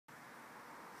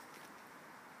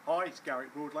Hi, it's Gary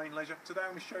at Broad Lane Leisure. Today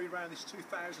I'm going to show you around this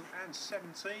 2017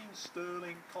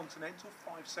 Sterling Continental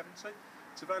 570.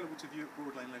 It's available to view at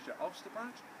Broad Lane Leisure Ulster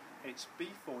branch. It's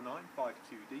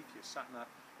B495QD for your sat-nav,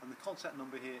 and the contact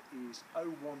number here is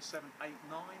 01789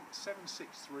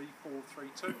 763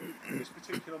 432. This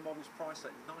particular model's priced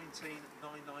at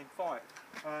 $19,995.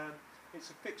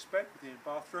 It's a fixed bed with the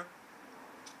bathroom,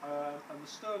 and the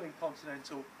Sterling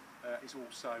Continental is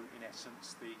also in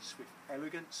essence the Swift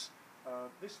Elegance.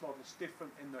 This model is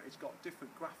different in that it's got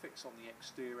different graphics on the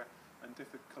exterior and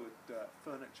different coloured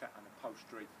furniture and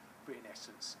upholstery, but in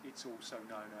essence it's also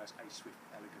known as a Swift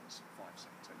Elegance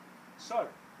 570. So,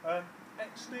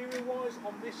 exterior wise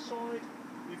on this side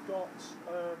you've got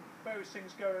various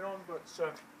things going on, but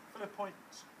filler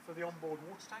points for the onboard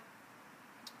water tank,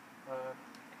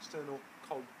 external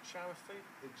cold shower feed,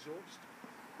 exhaust.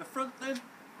 The front then,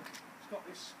 it's got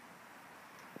this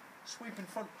sweeping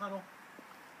front panel,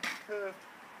 curved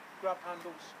grab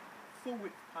handles, full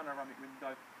width panoramic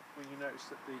window, when you notice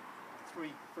that the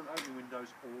three front opening windows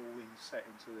are all inset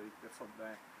into the front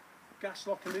there. Gas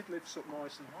locker lid lifts up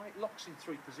nice and high, it locks in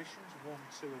three positions, 1,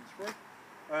 2 and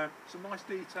 3. Some nice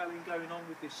detailing going on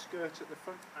with this skirt at the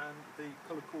front and the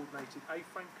colour coordinated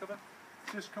A-frame cover.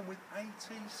 It does come with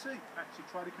ATC, active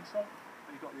trader control,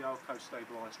 and you've got the Alco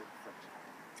stabiliser at the front.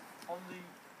 On the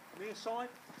rear side,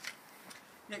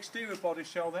 the exterior body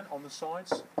shell then on the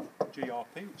sides,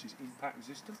 GRP, which is impact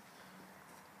resistant,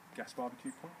 gas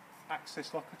barbecue point,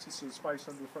 access locker to the space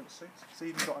under the front seats. It's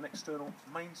even got an external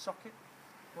main socket,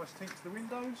 nice tint to the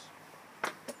windows,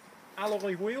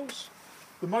 alloy wheels.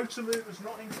 The motor mover's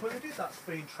not included, that's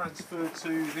been transferred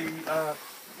to the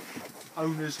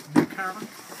owner's new caravan.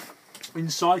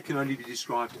 Inside can only be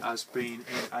described as being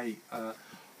in a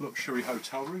luxury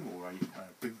hotel room or a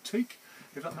boutique,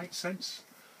 if that makes sense.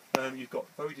 You've got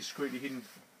very discreetly hidden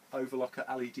overlocker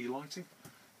LED lighting,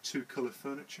 two colour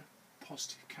furniture,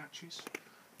 positive catches.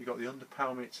 You've got the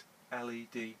underpalmet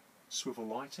LED swivel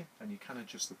lighting, and you can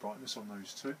adjust the brightness on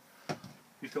those too.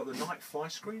 You've got the night fly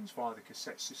screens via the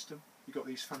cassette system. You've got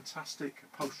these fantastic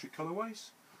upholstery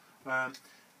colourways.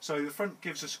 So the front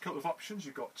gives us a couple of options.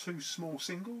 You've got two small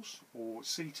singles, or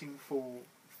seating for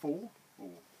 4, or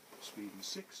speeding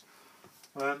 6.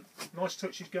 Nice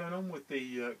touches going on with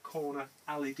the corner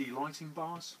LED lighting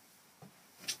bars.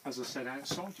 As I said,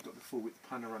 outside you've got the full width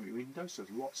panoramic window, so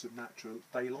there's lots of natural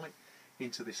daylight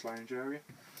into this lounge area.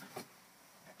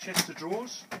 Chest of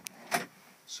drawers,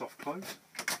 soft close.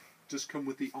 Does come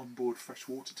with the onboard fresh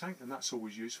water tank, and that's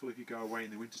always useful if you go away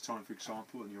in the winter time, for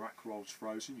example, and your aqua roll's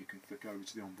frozen. You can flick over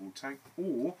to the onboard tank,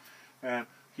 or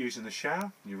using the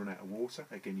shower and you run out of water,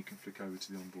 again you can flick over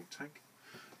to the onboard tank.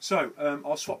 So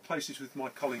I'll swap places with my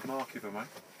colleague Mark if I may.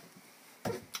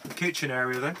 The kitchen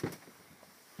area then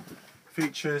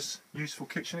features useful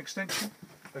kitchen extension,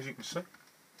 as you can see,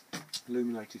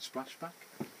 illuminated splashback,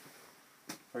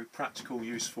 very practical,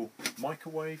 useful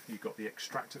microwave. You've got the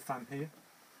extractor fan here.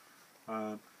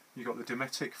 You've got the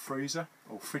Dometic freezer,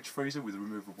 or fridge freezer with a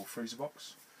removable freezer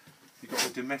box. You've got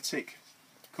the Dometic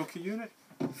cooker unit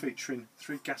featuring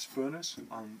 3 gas burners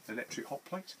on electric hot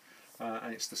plate,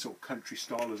 and it's the sort of country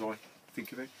style as I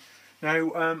think of it.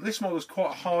 Now this model is quite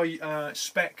a high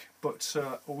spec, but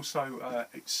also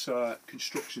its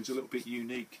construction is a little bit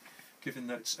unique, given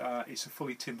that it's a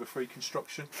fully timber-free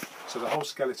construction. So the whole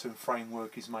skeleton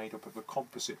framework is made up of a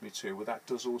composite material, but that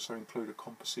does also include a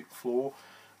composite floor.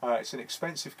 It's an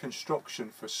expensive construction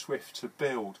for Swift to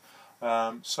build,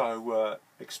 so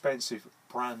expensive,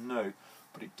 brand new,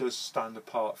 but it does stand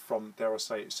apart from, dare I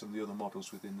say it, some of the other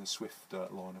models within the Swift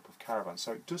lineup of caravans.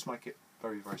 So it does make it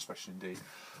very, very special indeed.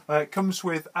 It comes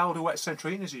with Alder wet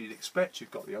central heating, as you'd expect.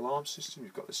 You've got the alarm system,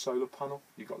 you've got the solar panel,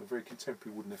 you've got the very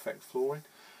contemporary wooden effect flooring.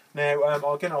 Now,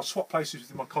 again, I'll swap places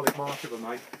with my colleague Mark if I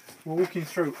may. We're walking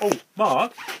through. Oh,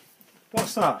 Mark,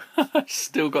 what's that?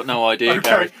 Still got no idea, okay,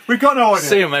 Gary. We've got no idea.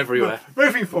 See them everywhere.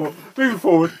 Moving forward.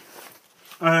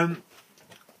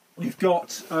 You've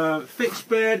got fixed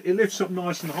bed. It lifts up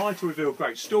nice and high to reveal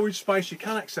great storage space. You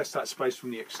can access that space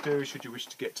from the exterior should you wish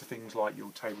to get to things like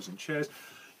your tables and chairs.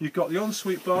 You've got the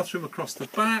ensuite bathroom across the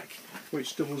back,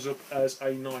 which doubles up as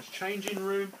a nice changing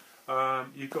room.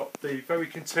 You've got the very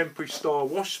contemporary style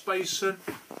wash basin.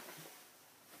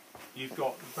 You've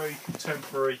got the very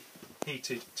contemporary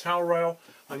heated towel rail,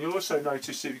 and you'll also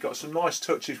notice that you've got some nice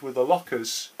touches with the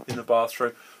lockers in the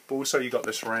bathroom, but also you've got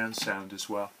the surround sound as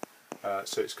well.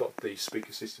 So it's got the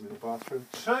speaker system in the bathroom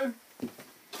too.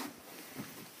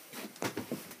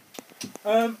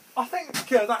 I think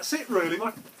that's it really.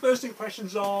 My first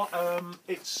impressions are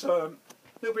it's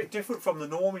little bit different from the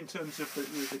norm in terms of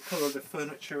the colour of the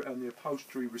furniture and the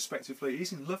upholstery respectively. It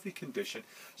is in lovely condition.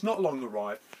 It's not long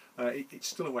arrived. It's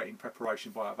still awaiting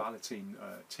preparation by our valeting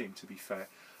team, to be fair,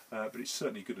 but it's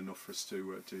certainly good enough for us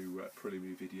to do a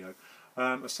preliminary video.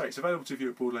 I say it's available to view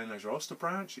at Broad Lane Leisure Ulster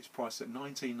branch. It's priced at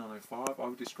 $19,905. I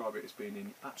would describe it as being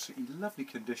in absolutely lovely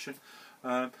condition.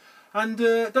 And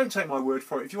don't take my word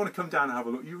for it. If you want to come down and have a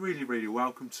look, you're really, really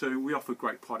welcome to. We offer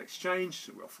great part exchange.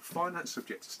 We offer finance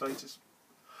subject to status.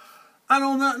 And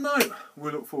on that note,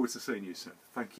 we look forward to seeing you soon. Thank you.